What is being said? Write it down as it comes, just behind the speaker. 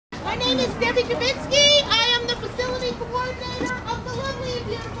My name is Debbie Javitsky. I am the facility coordinator of the lovely and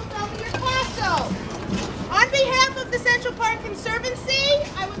beautiful Belvedere Castle. On behalf of the Central Park Conservancy,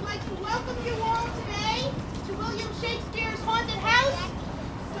 I would like to welcome you all today to William Shakespeare's Haunted House,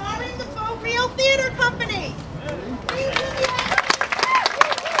 starring the Faux Real Theater Company.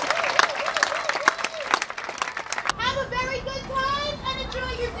 Have a very good time and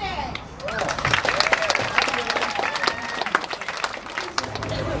enjoy your day.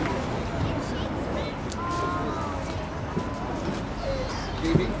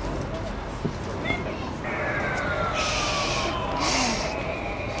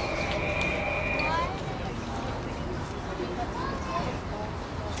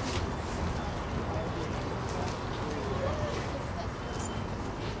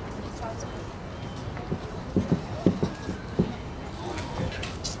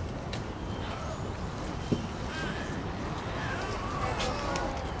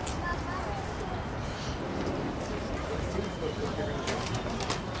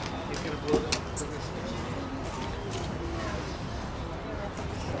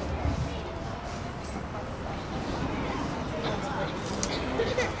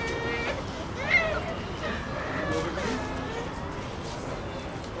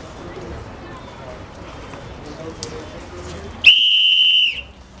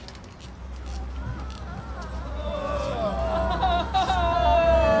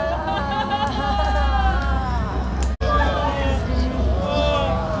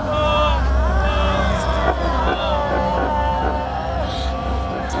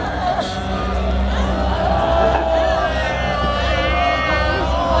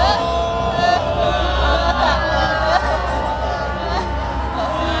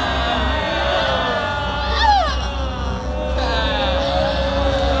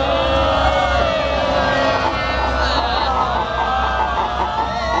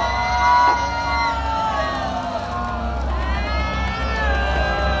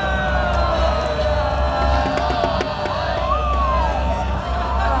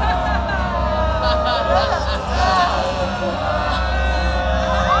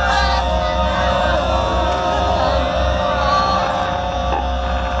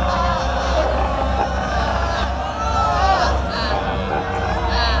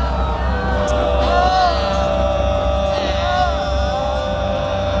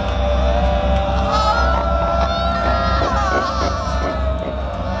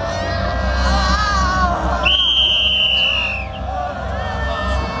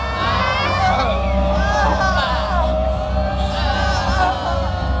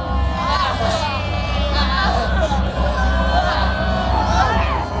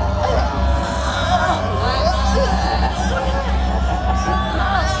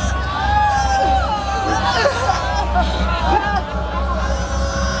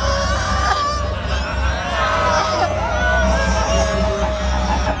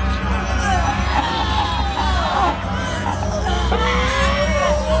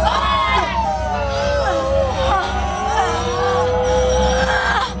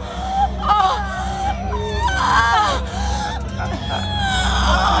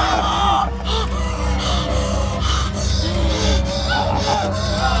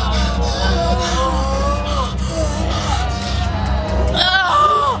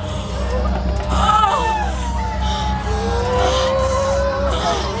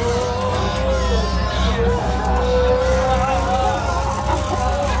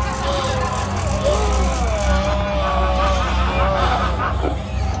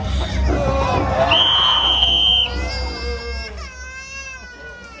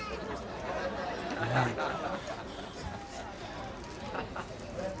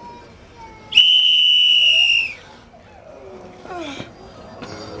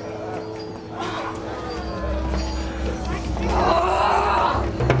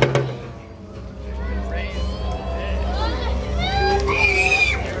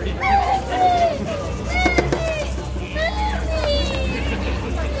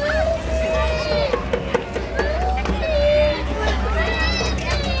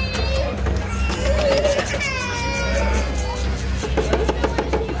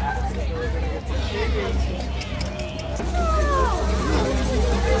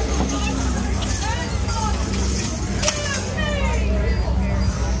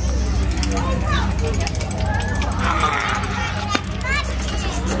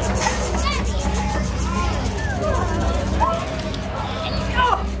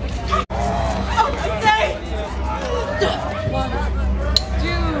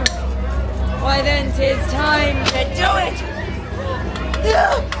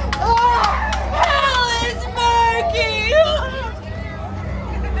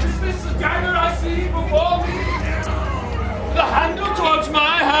 see before me the handle towards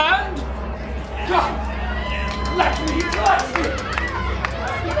my hand. Let me.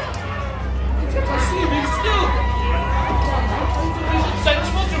 I see me still. Is it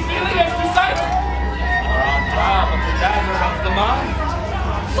sensible to feeling as to sight? Or on top of the dagger of the mind?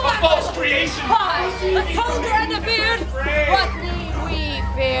 A false creation. A soldier and a beard. What need we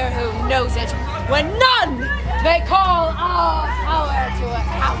fear who knows it, when none may call our power to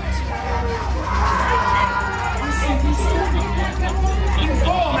account? In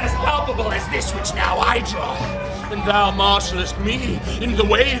form as palpable as this which now I draw, and thou marshallest me in the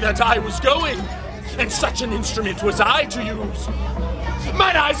way that I was going, and such an instrument was I to use.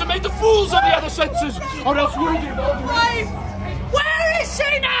 Mine eyes have made the fools of the other senses, or else would you know? Wife, where is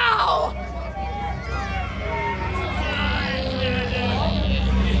she now?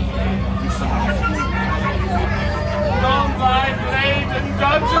 Long thy blade and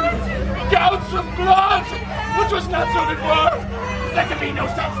dungeon, gouts of blood, which was not so before. There can be no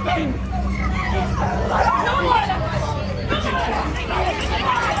such thing.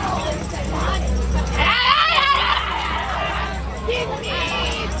 Give me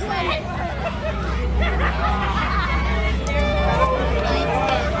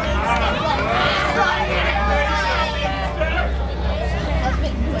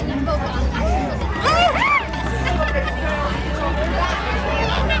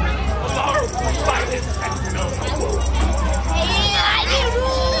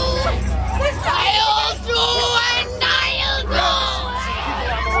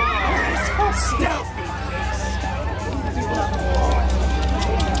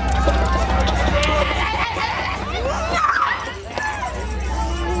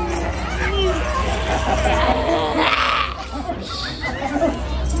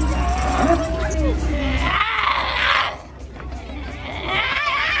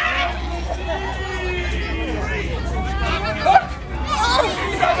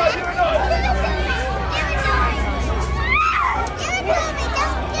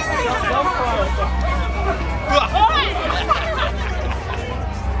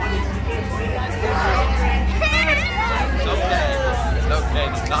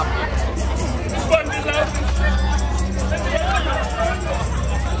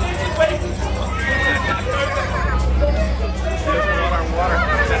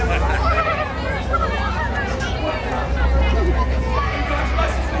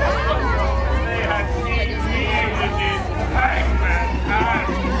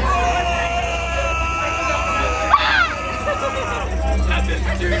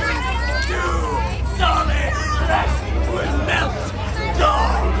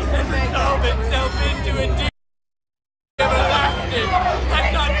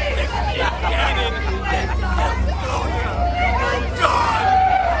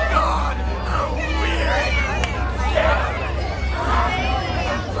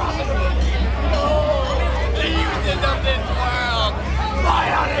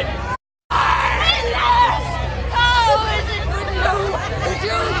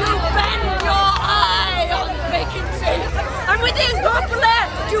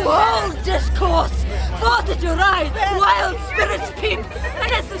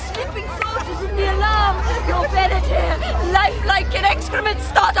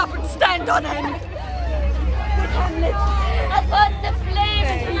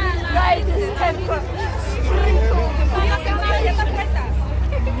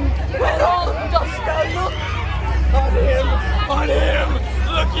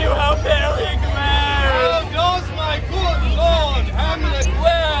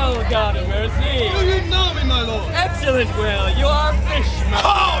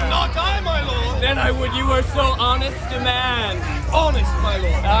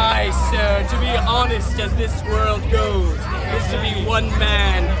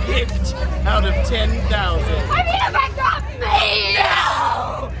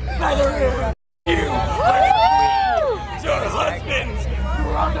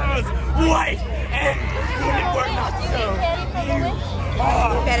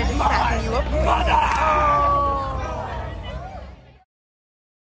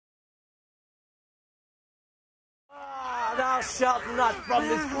Thou shalt not from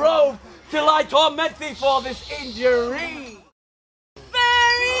this grove till I torment thee for this injury.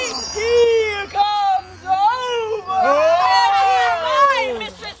 Fairy, here comes over. My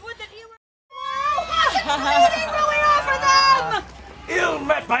mistress, would that you were. Will we offer them? Ill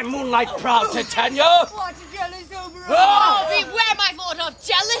met by moonlight proud Titania. What jealous over Oh, beware, my lord, of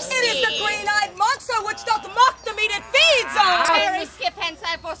jealousy. It is the green-eyed monster which doth mock the meat it feeds on. Fairy, skip hence, I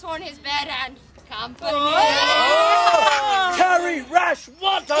have forsworn his bed, and company. Oh, Terry Rash,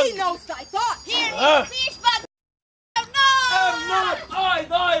 what a... He knows thy thoughts. Here is fish, but Am not I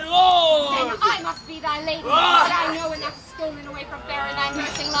thy lord? Then I must be thy lady, but I know enough stolen away from Baron and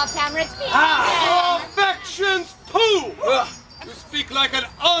nursing love Tamarind. Affections, pooh! You speak like a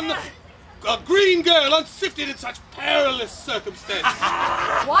green girl unsifted in such perilous circumstances.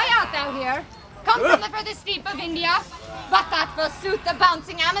 Why art thou here? Come from the furthest steep of India, but that will suit the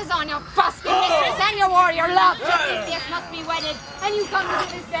bouncing Amazon, your busking mistress and your warrior love. Theseus must be wedded, and you come to give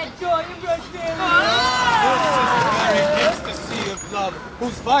his dead joy and prosperity. This is the very ecstasy of love,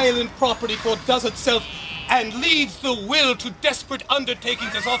 whose violent property fordoes itself and leads the will to desperate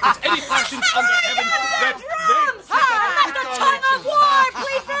undertakings as oft as any passions under heaven that At the time of war,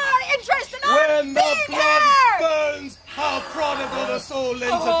 plead for our interest in our when the being blood here. burns, how prodigal the soul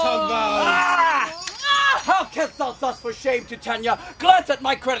lends a tongue vows. How canst thou thus for shame, Titania, glance at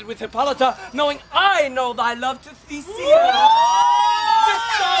my credit with Hippolyta, knowing I know thy love to Theseus? Didst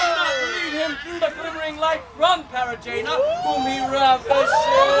thou not lead him through the glimmering light from Perigena, whom he ravished?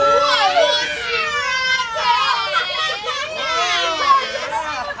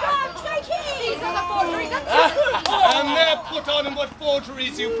 And there put on him what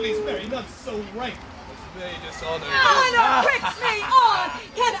forgeries you please, Mary, none so rank as they dishonor. Honor pricks me on!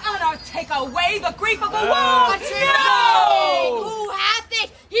 Can honor take away the grief of a world? No! Who hath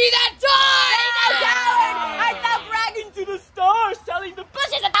it? He that died! Art thou bragging to the stars, telling the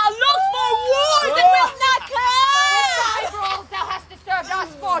bushes that thou lookst for wars that will not come? With thy brawls thou hast disturbed our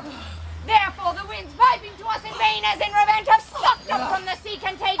sport. Therefore the winds piping to us in vain as in revenge have sucked up from the sea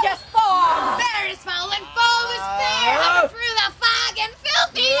contagious form. there is foul and foul is fair, hover through the fog and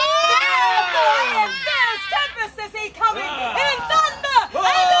filthy There is tempest is he coming in thunder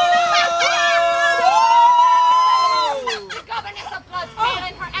and The governess of blood's pale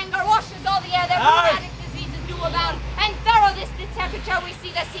in her anger washes all the air that rheumatic diseases do about, and thorough this temperature we see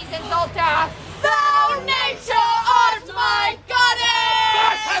the seasons alter. Thou nature art my goddess!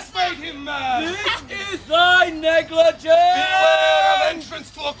 That has made him mad! This is thy negligence! Beware of entrance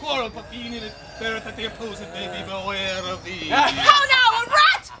to a quarrel, but being in it, beareth that the opposed may be beware of thee. How now, a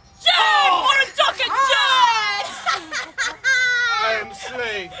rat? Jade! Or a duck and jade! I am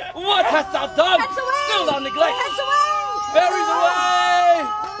slain. What hast thou done? Still thou neglect! Berries away!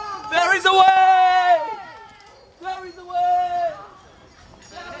 Berries away! Berries away!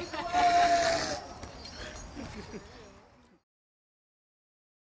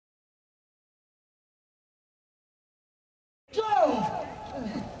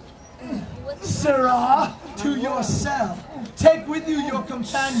 Sirrah, to your cell. Take with you your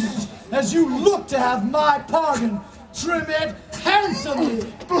companions, as you look to have my pardon. Trim it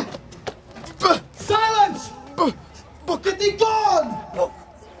handsomely. Silence! Get thee gone!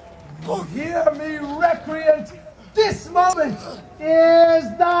 Hear me, recreant. This moment is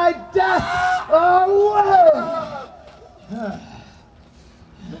thy death. Away!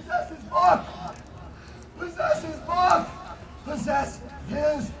 Possess his book! Possess his book! Possess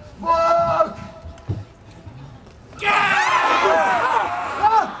his book!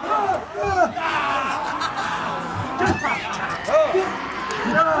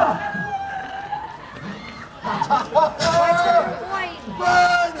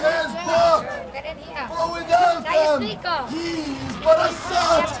 Burn his book! For without them, he's but a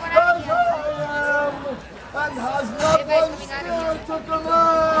sot as I am, and has not one spirit to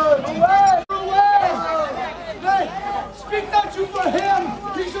command. Away! Away! Nay, speak not you for him!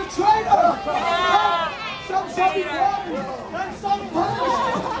 He's a traitor! Some shall be pardoned, and some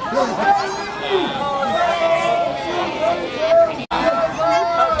punished!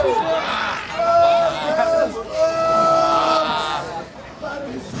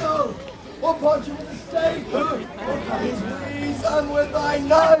 Or punch him with a stake, or cut his reason with thy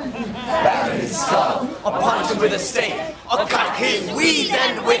knife. Batter his skull, or punch him with a stake, or cut his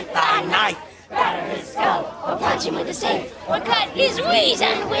weasand with thy knife. Batter his skull, or punch him with a stake, or cut his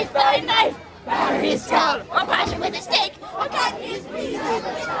weasand with thy knife. Batter his skull, or punch him with a stake, or cut his weasand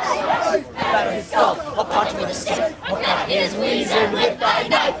with thy knife. Batter his skull, or punch him with a stake, Or cut his weasand with thy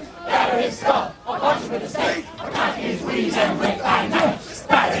knife. batter his skull, or punch him with a stake, or cut his weasand with thy knife.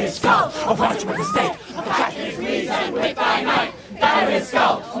 Batter his skull, or punch him with a stake, or cut his weasand with thy knife. Batter his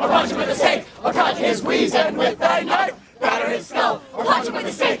skull, or punch him with a stake, or cut his weasand with thy knife. Batter his skull, or punch him with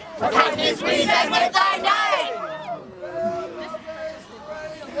a stake, or cut his weasand with thy knife.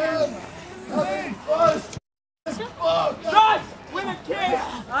 Thus, with a kiss,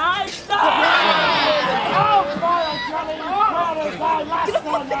 I stop! How far I'm telling you, brothers, I last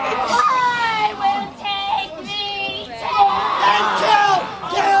one now! I will take me to And kill!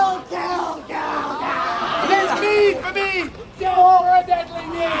 Kill! Kill! Kill!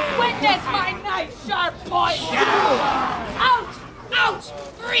 Out! Out!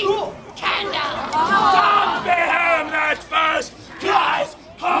 Free! Candle! Don't be him that first tries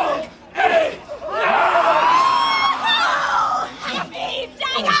hold a Happy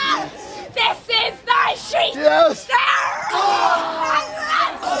dagger! This is thy sheep! Yes!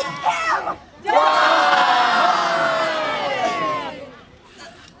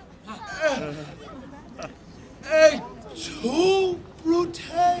 Et tu, brute!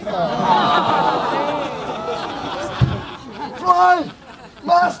 Fly!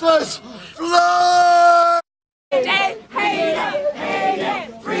 Masters! Fly! Heyday! Heyday! Heyday!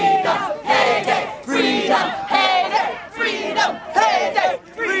 Freedom! Heyday! Freedom! Heyday! Freedom! Heyday!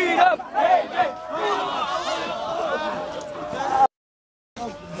 Freedom!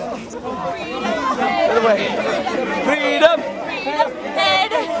 Get away. Freedom!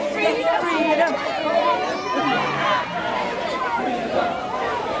 Heyday! Freedom!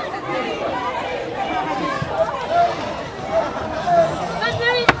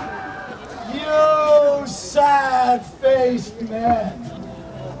 You sad-faced men,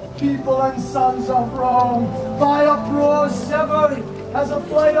 people and sons of Rome, by uproar severed, as a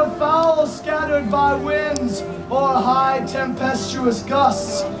flight of fowl scattered by winds or high tempestuous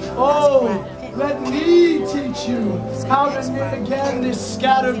gusts. Oh, let me teach you how to knit again this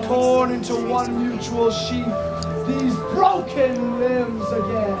scattered corn into one mutual sheaf, these broken limbs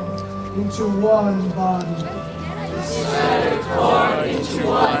again into one body. Scattered corn into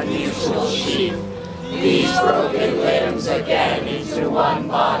one mutual sheaf, these broken limbs again into one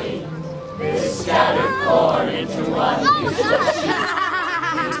body. This scattered corn into one mutual sheaf,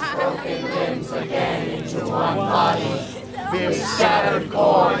 these broken limbs again into one body. This scattered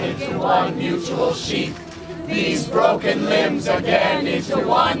corn into one mutual sheaf, these broken limbs again into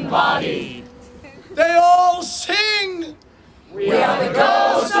one body. They all sing! We are the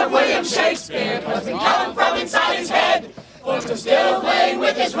ghosts of William Shakespeare, 'cause we come from inside his head. Folks are still playing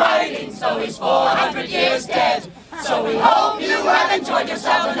with his writings, so he's 400 years dead. So we hope you have enjoyed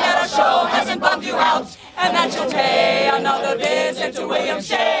yourself and that our show hasn't bummed you out, and that you'll pay another visit to William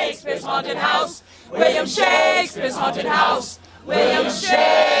Shakespeare's haunted house. William Shakespeare's haunted house. William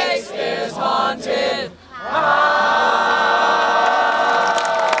Shakespeare's haunted house.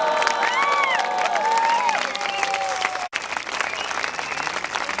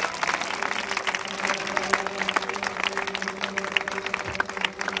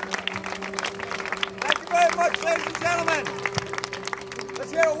 Ladies and gentlemen,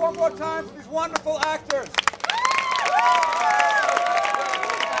 let's hear it one more time for these wonderful actors.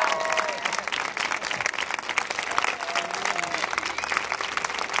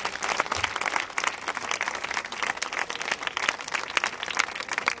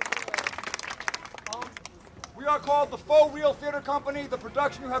 We are called the Faux Real Theater Company. The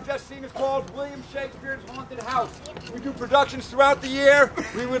production you have just seen is called William Shakespeare's Haunted House. We do productions throughout the year.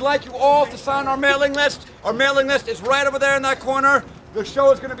 We would like you all to sign our mailing list. Our mailing list is right over there in that corner. The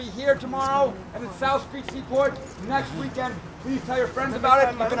show is going to be here tomorrow and at South Street Seaport next weekend. Please tell your friends about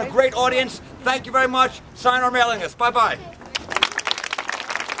it. You've been a great audience. Thank you very much. Sign our mailing list. Bye-bye.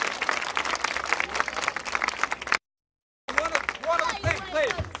 One other thing,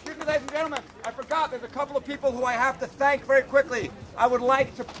 please. Excuse me, ladies and gentlemen. I forgot there's a couple of people who I have to thank very quickly. I would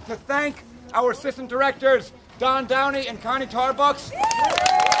like to thank our assistant directors, Don Downey and Connie Tarbucks.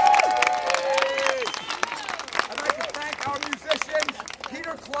 I'd like to thank our musicians,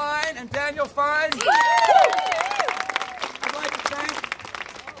 Peter Klein and Daniel Fine. I'd like to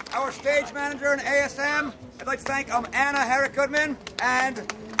thank our stage manager and ASM. I'd like to thank Anna Herrick Goodman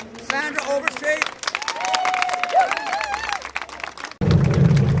and Sandra Overstreet.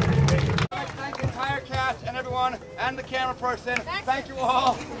 I'd like to thank the entire cast and everyone and the camera person. Thank you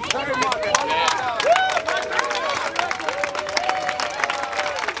all very much.